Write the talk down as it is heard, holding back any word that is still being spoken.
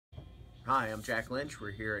Hi, I'm Jack Lynch.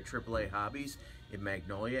 We're here at AAA Hobbies in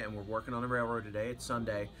Magnolia, and we're working on the railroad today. It's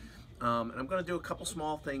Sunday. And I'm going to do a couple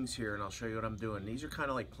small things here, and I'll show you what I'm doing. These are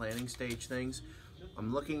kind of like planning stage things.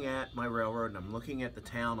 I'm looking at my railroad, and I'm looking at the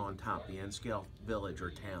town on top, the N-scale village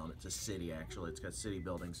or town. It's a city, actually. It's got city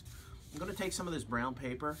buildings. I'm going to take some of this brown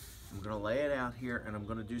paper, I'm going to lay it out here, and I'm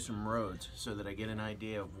going to do some roads so that I get an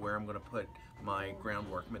idea of where I'm going to put my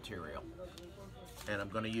groundwork material. And I'm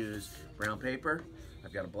going to use brown paper.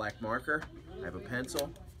 I've got a black marker, I have a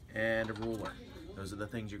pencil, and a ruler. Those are the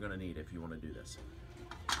things you're going to need if you want to do this.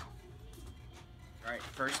 Alright,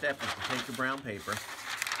 first step is to take the brown paper.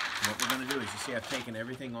 And what we're going to do is, you see I've taken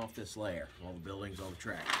everything off this layer, all the buildings, all the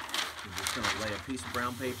track. I'm just going to lay a piece of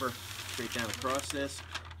brown paper straight down across this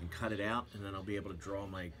and cut it out, and then I'll be able to draw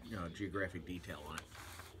my geographic detail on it.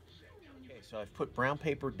 Okay, so I've put brown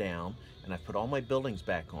paper down, and I've put all my buildings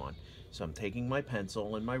back on. So I'm taking my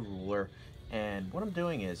pencil and my ruler, and what I'm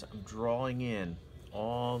doing is I'm drawing in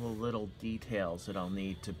all the little details that I'll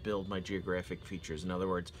need to build my geographic features. In other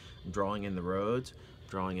words, I'm drawing in the roads,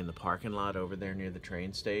 drawing in the parking lot over there near the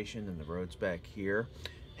train station, and the roads back here.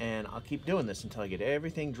 And I'll keep doing this until I get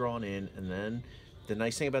everything drawn in, and then the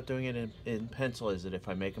nice thing about doing it in pencil is that if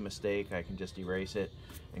I make a mistake, I can just erase it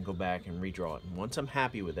and go back and redraw it. And once I'm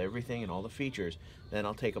happy with everything and all the features, then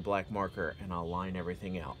I'll take a black marker and I'll line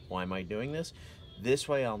everything out. Why am I doing this? This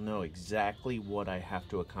way I'll know exactly what I have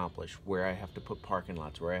to accomplish, where I have to put parking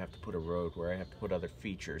lots, where I have to put a road, where I have to put other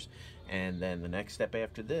features. And then the next step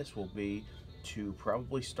after this will be to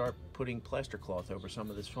probably start putting plaster cloth over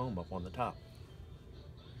some of this foam up on the top.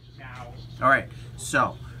 Alright,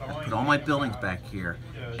 so I put all my buildings back here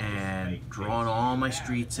and drawn all my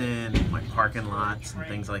streets in, my parking lots and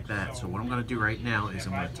things like that. So what I'm going to do right now is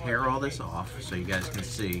I'm going to tear all this off so you guys can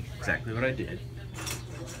see exactly what I did.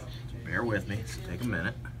 So bear with me, it's going to take a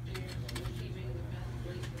minute.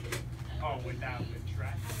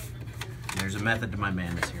 There's a method to my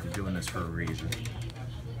madness here. I'm doing this for a reason.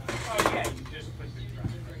 Oh yeah, you just put the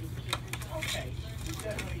track right. Okay, you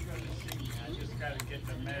definitely going to see. I just got to get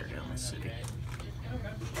the measurement of that.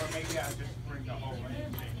 Or maybe I'll just bring the whole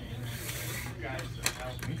thing. You guys will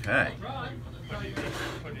help me. Okay.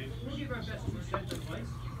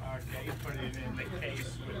 Put it in the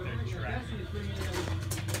case with the track.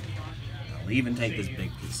 I'll even take this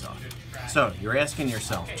big piece off. So you're asking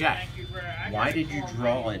yourself, Jack, why did you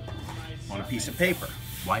draw it on a piece of paper?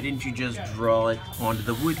 Why didn't you just draw it onto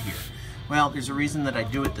the wood here? Well, there's a reason that I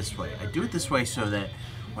do it this way. I do it this way so that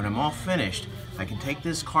when I'm all finished, I can take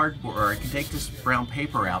this cardboard, or I can take this brown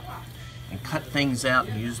paper out and cut things out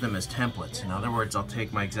and use them as templates. In other words, I'll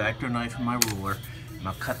take my X-Acto knife and my ruler, and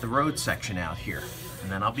I'll cut the road section out here. And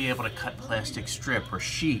then I'll be able to cut plastic strip or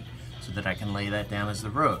sheet so that I can lay that down as the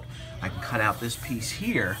road. I can cut out this piece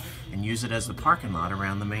here and use it as the parking lot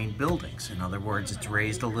around the main buildings. In other words, it's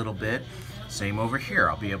raised a little bit. Same over here.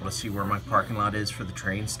 I'll be able to see where my parking lot is for the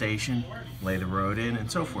train station, lay the road in,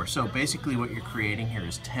 and so forth. So basically what you're creating here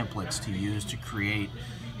is templates to use to create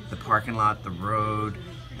the parking lot, the road,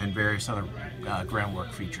 and various other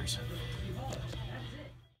groundwork features.